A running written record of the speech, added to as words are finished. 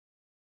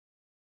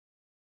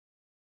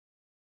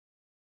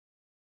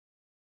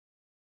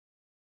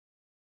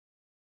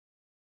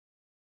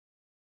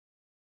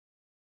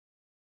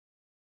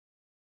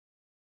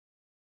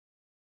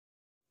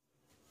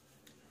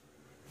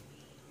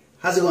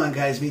How's it going,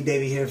 guys? Me,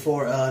 Davey, here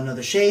for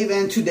another shave.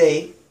 And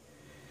today,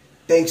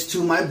 thanks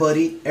to my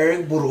buddy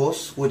Eric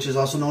Burgos, which is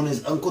also known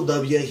as Uncle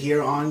Dubya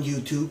here on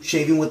YouTube,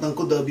 Shaving with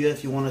Uncle Dubya,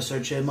 if you want to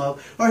search him up.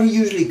 Or he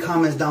usually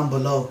comments down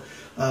below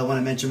when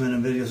I mention him in a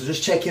video. So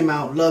just check him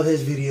out. Love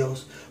his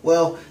videos.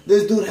 Well,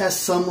 this dude has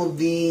some of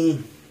the,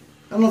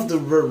 I don't know if they're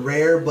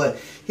rare, but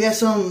he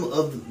has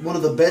one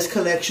of the best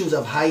collections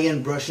of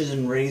high-end brushes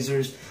and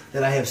razors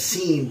that I have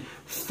seen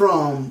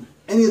from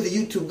any of the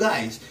YouTube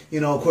guys.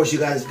 You know, of course, you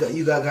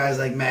got guys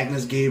like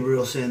Magnus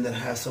Gabrielson that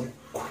has some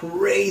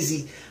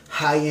crazy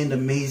high-end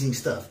amazing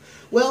stuff.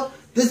 Well,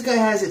 this guy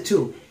has it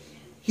too.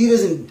 He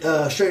doesn't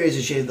straight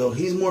razor shave though.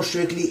 He's more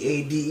strictly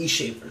a DE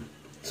shaver.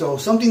 So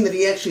something that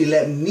he actually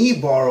let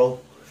me borrow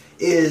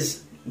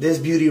is this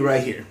beauty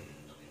right here.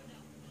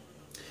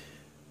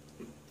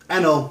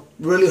 I know,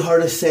 really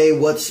hard to say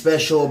what's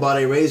special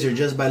about a razor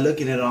just by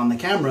looking at it on the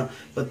camera,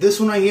 but this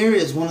one right here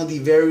is one of the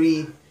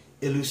very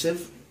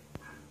elusive,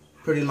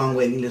 pretty long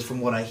waiting list from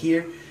what I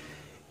hear,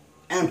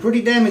 and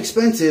pretty damn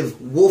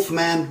expensive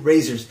Wolfman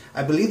razors.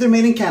 I believe they're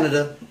made in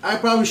Canada. I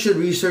probably should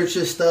research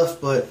this stuff,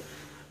 but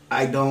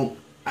I don't.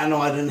 I know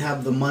I didn't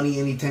have the money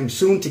anytime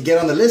soon to get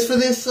on the list for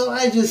this, so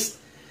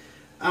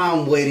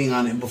I'm waiting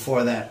on it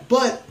before that.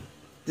 But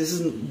this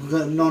is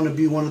known to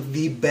be one of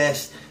the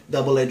best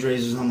double-edged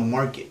razors on the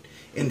market.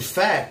 In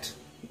fact,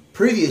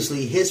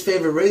 previously, his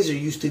favorite razor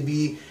used to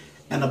be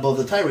an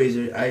above-the-tie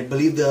razor. I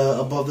believe the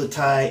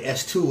above-the-tie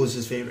S2 was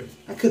his favorite.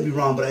 I could be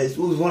wrong, but it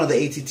was one of the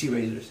ATT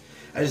razors.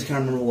 I just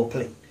can't remember what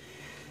plate.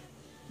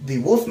 The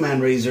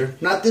Wolfman razor,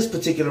 not this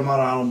particular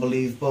model, I don't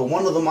believe, but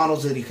one of the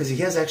models that because he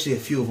has actually a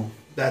few of them.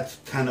 That's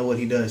kind of what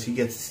he does. He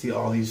gets to see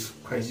all these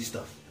crazy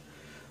stuff.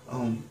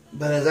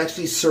 But has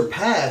actually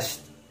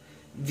surpassed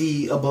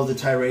the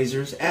above-the-tie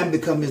razors and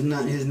become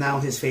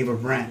his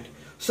favorite brand.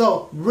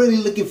 So, really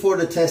looking forward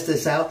to test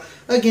this out.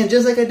 Again,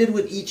 just like I did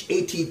with each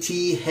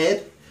ATT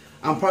head,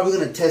 I'm probably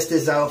going to test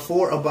this out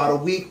for about a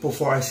week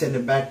before I send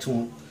it back to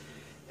him.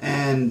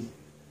 And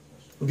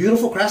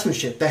beautiful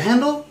craftsmanship. The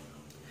handle,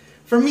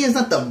 for me, is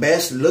not the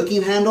best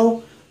looking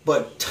handle,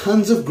 but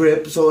tons of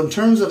grip. So in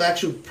terms of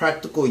actual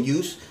practical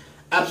use,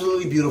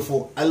 absolutely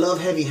beautiful. I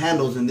love heavy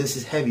handles, and this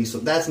is heavy, so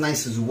that's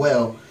nice as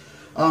well.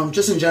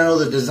 Just in general,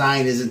 the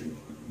design isn't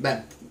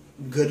that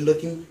good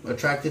looking,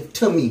 attractive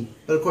to me.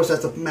 But of course,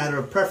 that's a matter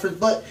of preference,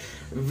 but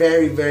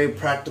very, very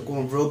practical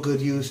and real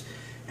good use.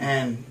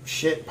 And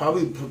shit,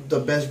 probably the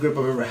best grip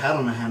I've ever had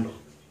on a handle.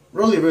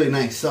 Really, really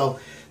nice.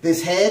 So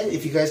this head,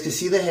 if you guys can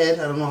see the head,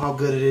 I don't know how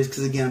good it is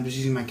because again, I'm just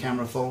using my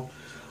camera phone.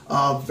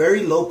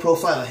 Very low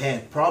profile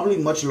head, probably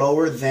much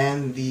lower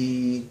than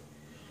the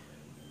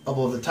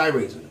above-the-tie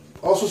razor.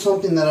 Also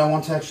something that I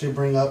want to actually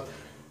bring up.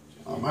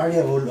 I already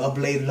have a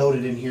blade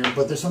loaded in here,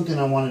 but there's something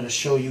I wanted to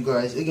show you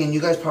guys. Again,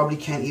 you guys probably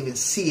can't even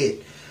see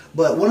it,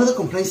 but one of the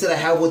complaints that I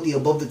have with the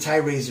above-the-tie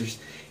razors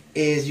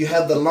is you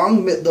have the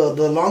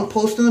long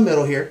post in the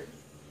middle here,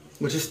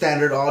 which is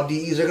standard. All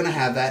DEs are going to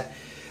have that.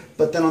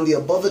 But then on the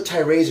above-the-tie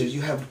razors,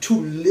 you have two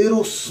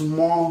little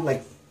small,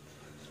 like,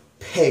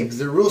 pegs.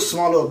 They're real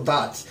small little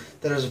dots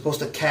that are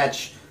supposed to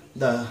catch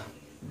the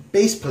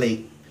base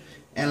plate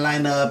and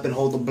line up and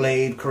hold the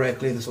blade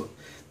correctly.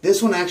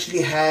 This one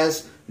actually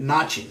has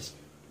notches.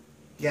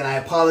 Again, I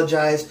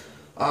apologize.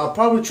 I'll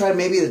probably try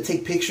maybe to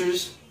take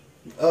pictures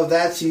of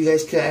that so you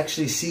guys can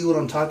actually see what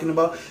I'm talking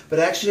about. But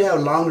I actually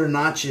have longer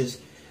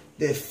notches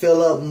that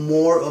fill up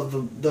more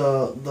of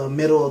the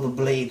middle of the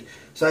blade.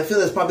 So I feel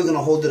that's probably going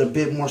to hold it a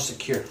bit more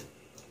secure.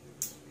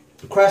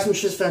 The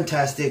craftsmanship is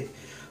fantastic.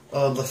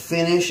 The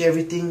finish,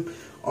 everything,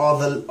 all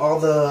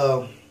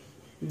the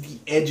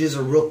edges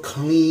are real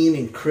clean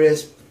and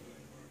crisp.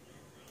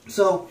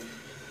 So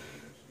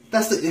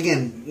that's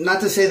again,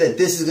 not to say that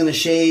this is going to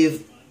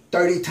shave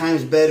 30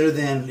 times better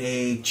than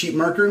a cheap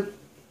Merkur,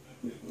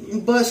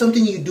 but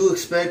something you do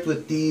expect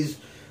with these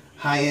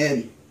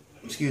high-end,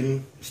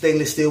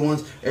 stainless steel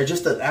ones. They're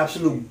just an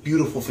absolute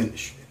beautiful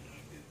finish.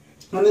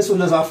 And this one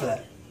does offer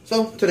that.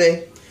 So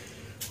today,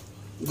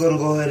 I'm going to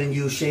go ahead and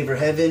use Shaver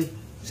Heaven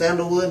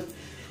sandalwood.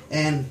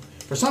 And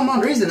for some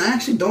odd reason, I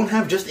actually don't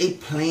have just a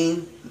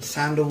plain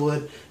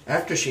sandalwood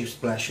aftershave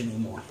splash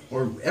anymore.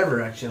 Or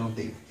ever, actually, I don't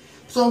think.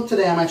 So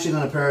today, I'm actually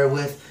going to pair it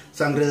with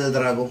Sangre de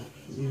Drago.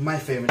 My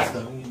favorite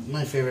stuff.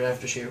 My favorite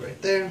aftershave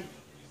right there.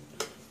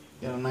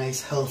 Got a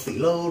nice healthy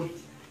load.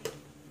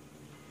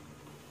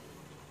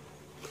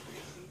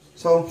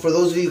 So for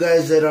those of you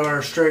guys that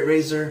are straight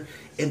razor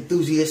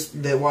enthusiasts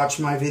that watch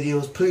my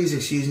videos, please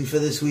excuse me for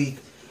this week.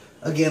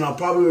 Again, I'll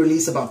probably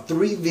release about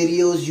 3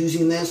 videos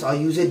using this. I'll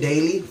use it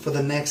daily for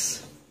the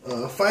next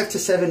 5 to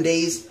 7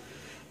 days.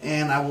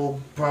 And I will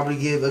probably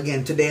give,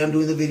 again, today I'm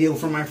doing the video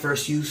for my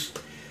first use.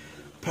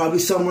 Probably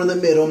somewhere in the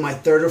middle, my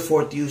 3rd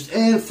or 4th use.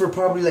 And for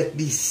probably like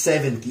the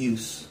 7th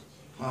use.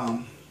 Or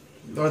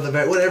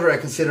whatever I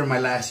consider my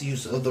last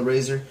use of the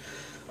razor.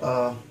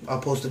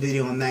 I'll post a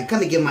video on that.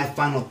 Kind of give my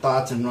final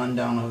thoughts and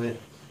rundown of it.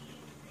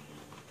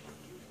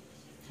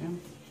 Okay.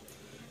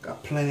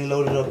 Got plenty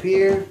loaded up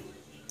here.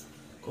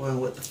 Go ahead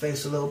and wet the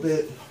face a little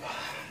bit.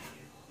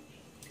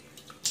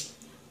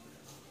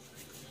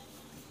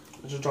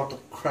 I just dropped a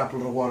crap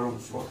load of water on the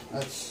floor.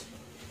 That's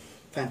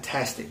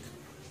fantastic.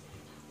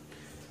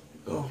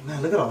 Oh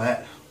man, look at all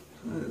that.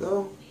 There we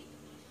go.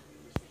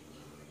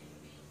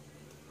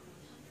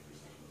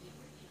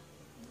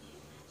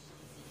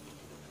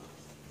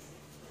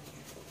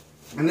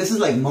 And this is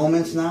like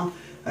moments now.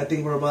 I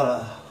think we're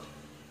about a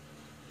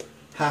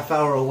half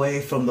hour away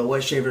from the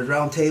Wet Shavers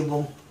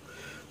Roundtable.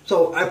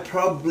 So I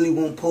probably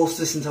won't post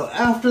this until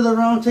after the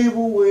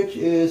roundtable, which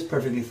is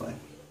perfectly fine.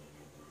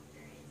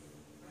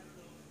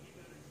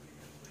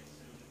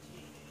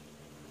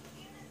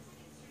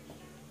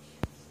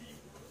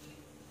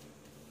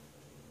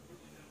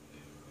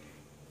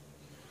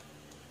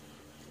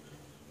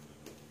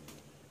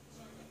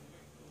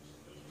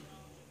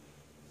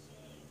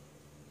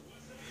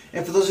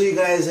 And for those of you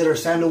guys that are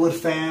sandalwood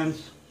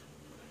fans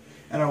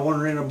and are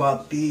wondering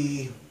about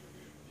the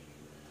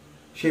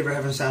Shaver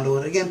Heaven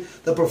Sandalwood, again,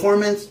 the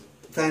performance,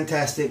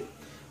 fantastic.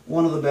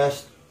 One of the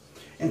best.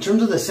 In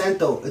terms of the scent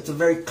though, it's a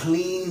very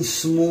clean,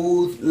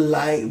 smooth,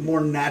 light,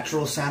 more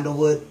natural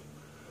sandalwood.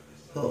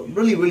 So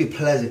really, really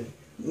pleasant.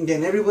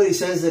 Again, everybody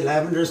says that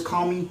lavender is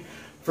calming.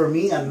 For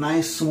me, a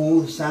nice,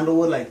 smooth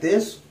sandalwood like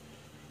this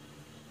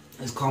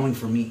is calming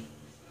for me.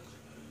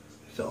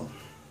 So...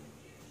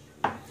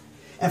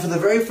 And for the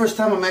very first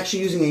time, I'm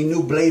actually using a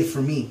new blade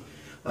for me.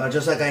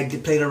 Just like I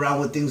played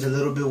around with things a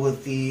little bit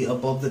with the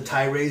above the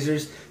tie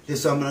razors.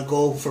 This I'm going to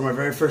go for my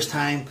very first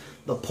time.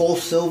 The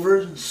Pulse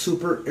Silver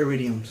Super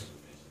Iridiums.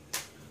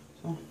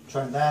 So,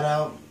 try that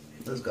out.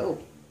 Let's go.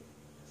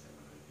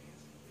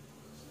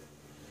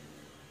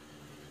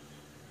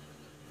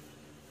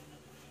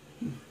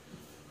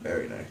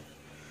 Very nice.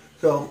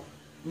 So,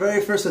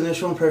 very first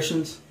initial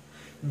impressions.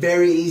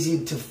 Very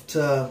easy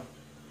to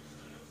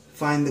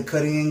find the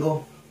cutting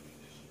angle.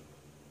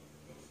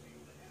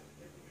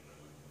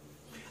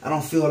 I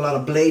don't feel a lot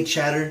of blade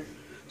chatter,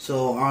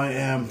 so I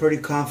am pretty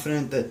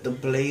confident that the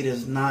blade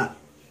is not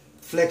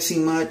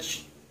flexing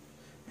much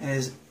and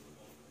is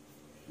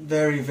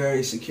very,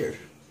 very secure.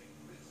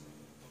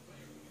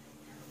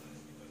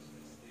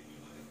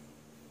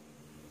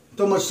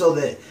 So much so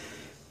that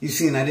you've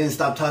seen I didn't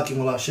stop talking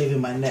while I was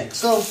shaving my neck.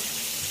 So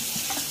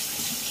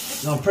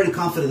I'm pretty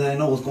confident that I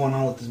know what's going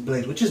on with this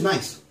blade, which is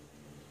nice.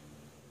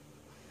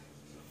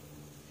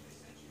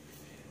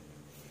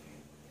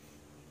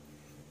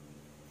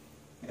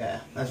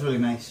 Yeah, that's really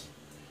nice.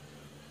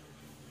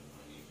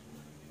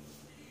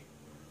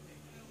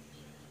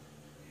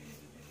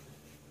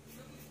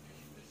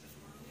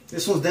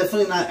 This one's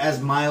definitely not as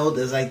mild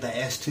as like the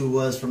S2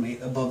 was from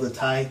above the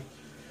tie,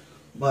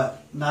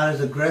 but not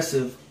as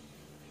aggressive.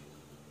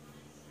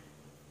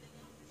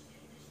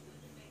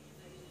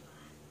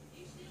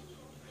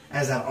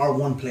 As that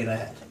R1 plate I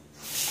had.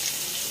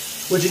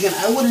 Which again,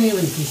 I wouldn't even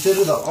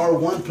consider the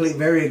R1 plate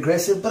very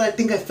aggressive, but I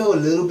think I feel a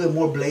little bit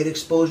more blade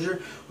exposure,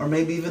 or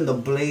maybe even the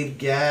blade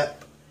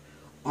gap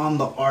on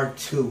the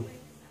R2.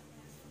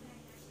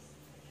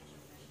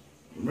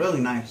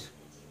 Really nice.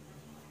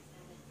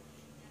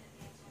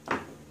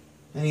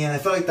 And again, I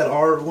felt like that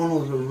R1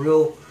 was a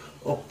real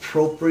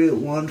appropriate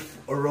one,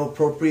 a real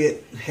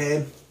appropriate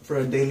head for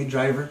a daily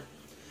driver.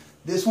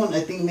 This one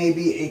I think may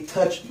be a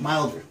touch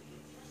milder.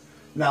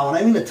 Now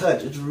when I mean a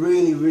touch, it's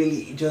really,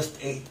 really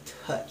just a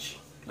touch.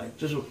 Like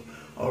just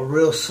a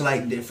real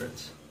slight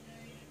difference.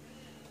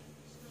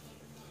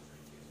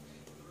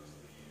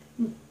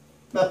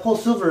 That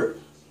Pulse Silver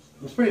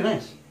was pretty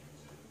nice.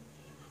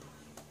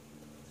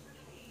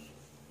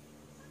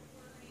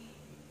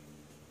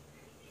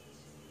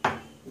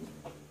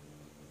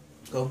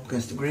 Go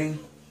against the green.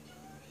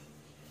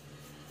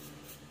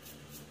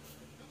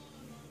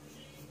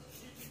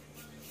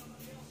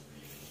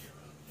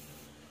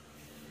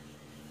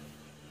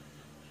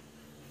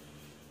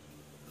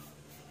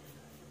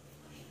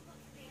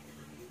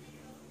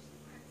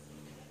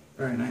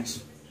 Very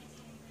nice.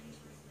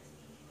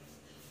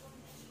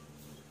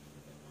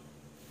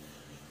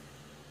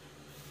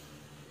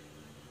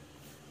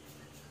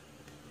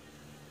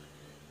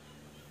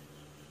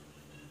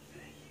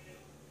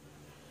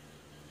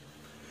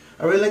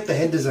 I really like the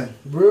head design.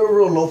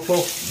 Real low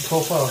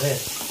profile head.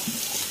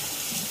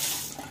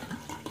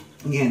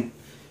 Again,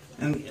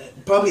 and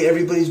probably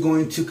everybody's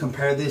going to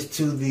compare this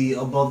to the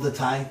above the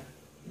tie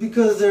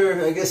because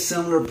they're, I guess,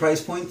 similar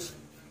price points.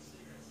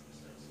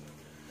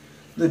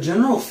 The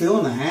general feel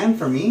in the hand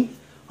for me,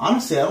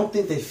 honestly, I don't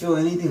think they feel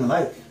anything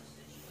alike.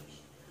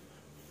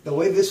 The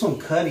way this one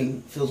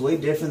cutting feels way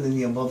different than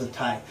the above the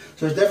tie.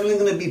 So there's definitely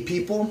going to be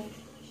people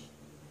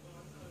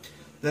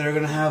that are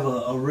going to have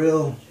a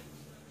real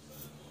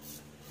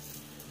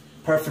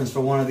preference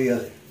for one or the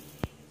other.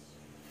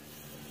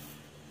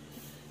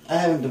 I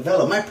haven't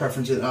developed my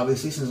preference yet,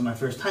 obviously, since it's my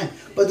first time.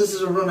 But this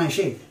is a real nice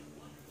shave.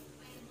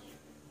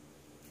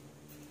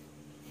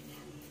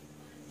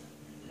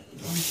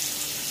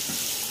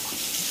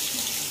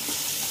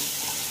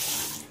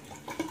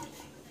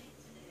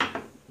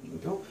 There we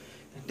go.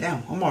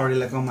 Damn, I'm already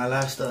like on my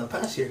last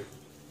pass here.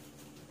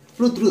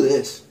 Flew through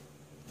this.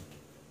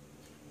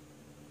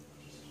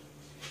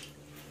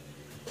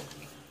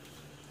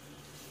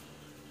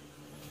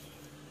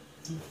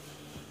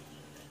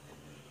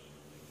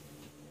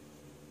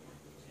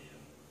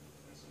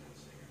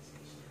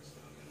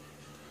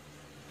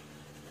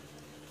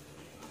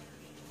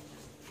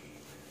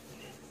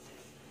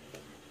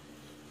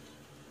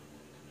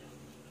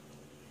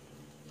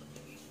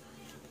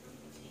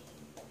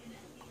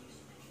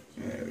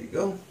 you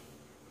go.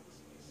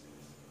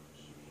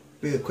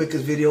 Be the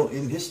quickest video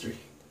in history.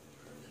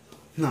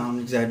 No, I'm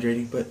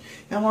exaggerating, but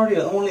I'm already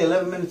only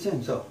 11 minutes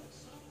in, so.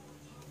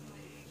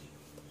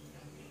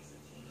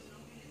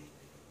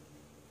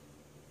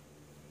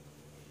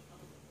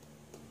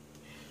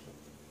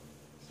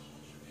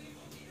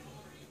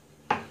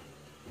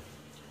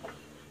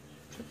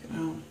 Check it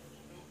out.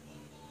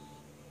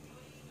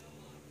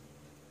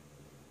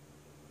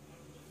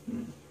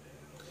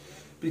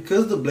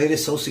 Because the blade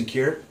is so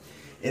secure,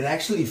 it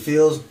actually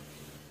feels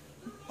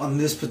on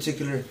this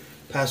particular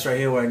pass right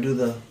here where I do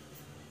the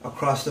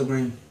across the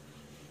grain.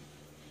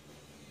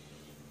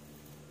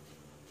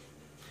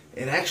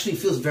 It actually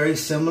feels very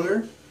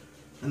similar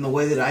in the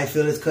way that I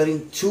feel it's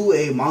cutting to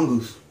a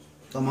mongoose.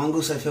 The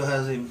mongoose I feel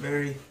has a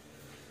very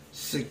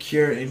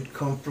secure and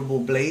comfortable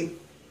blade.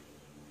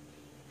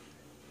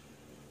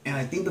 And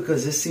I think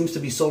because this seems to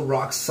be so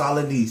rock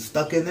solidly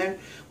stuck in there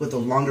with the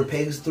longer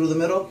pegs through the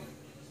middle,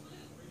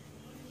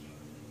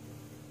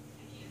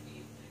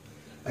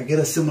 I get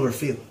a similar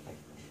feel.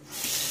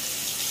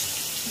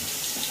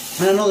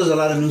 And I know there's a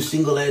lot of new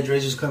single edge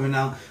razors coming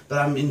out,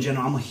 but in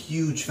general, I'm a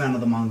huge fan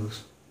of the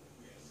mongoose.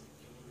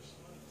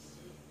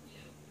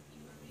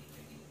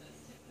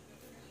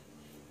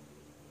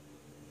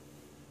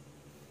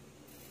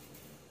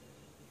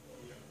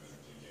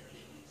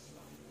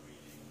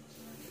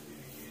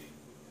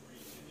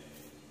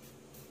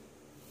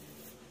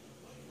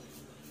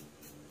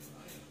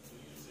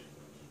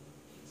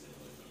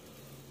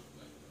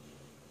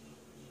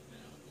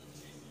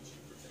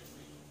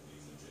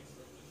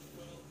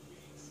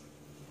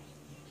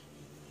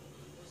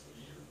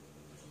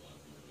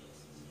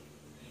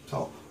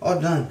 So, all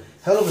done.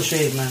 Hell of a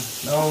shave, man.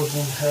 That was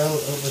one hell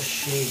of a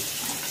shave.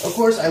 Of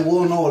course, I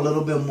will know a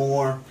little bit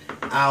more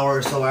hour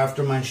or so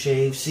after my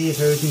shave. See if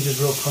everything's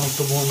just real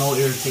comfortable, no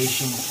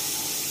irritation.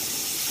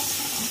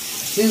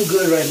 Feels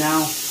good right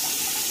now.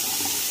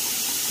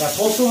 That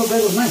pulse over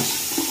blade was nice.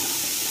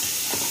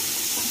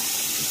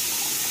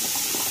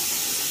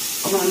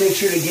 I'm going to make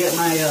sure to get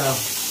my,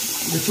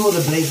 the two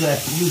other blades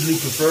that I usually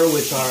prefer,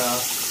 which are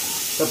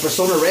the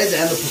Persona Reds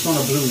and the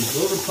Persona Blues.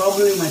 Those are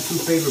probably my two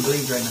favorite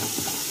blades right now.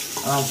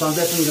 So I'm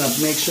definitely going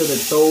to make sure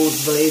that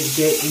those blades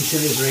get into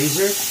this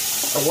razor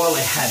while I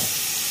have it.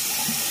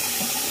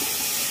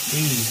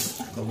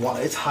 Jeez, the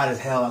water, it's hot as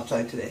hell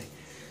outside today.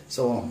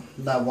 So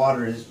that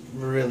water is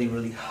really,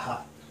 really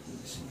hot.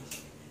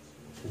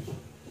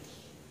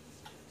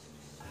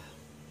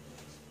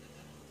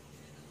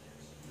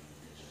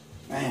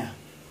 Man.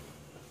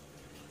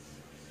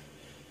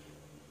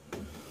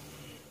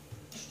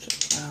 Check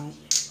it out.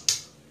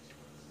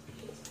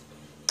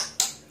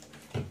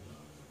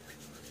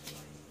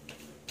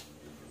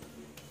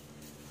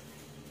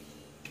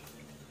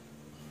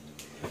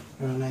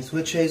 Real nice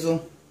witch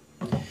hazel.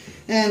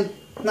 And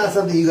not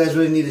something you guys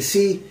really need to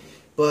see,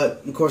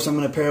 but of course I'm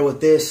going to pair it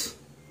with this.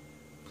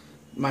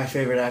 My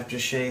favorite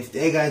aftershave.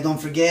 Hey guys, don't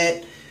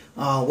forget,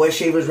 Wet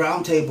Shavers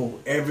Roundtable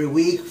every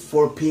week,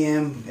 4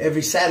 p.m.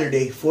 every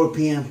Saturday, 4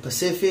 p.m.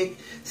 Pacific,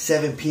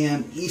 7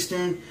 p.m.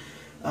 Eastern.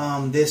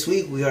 This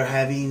week we are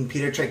having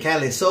Peter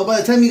Tricales. So by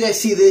the time you guys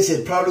see this,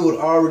 it probably would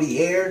already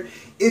air.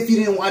 If you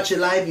didn't watch it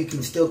live, you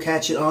can still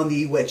catch it on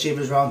the Wet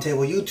Shavers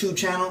Roundtable YouTube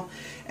channel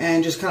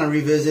and just kind of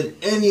revisit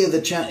any of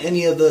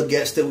the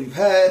guests that we've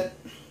had.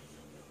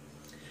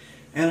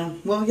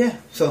 And well, yeah.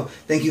 So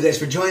thank you guys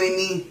for joining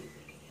me.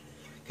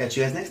 Catch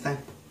you guys next time.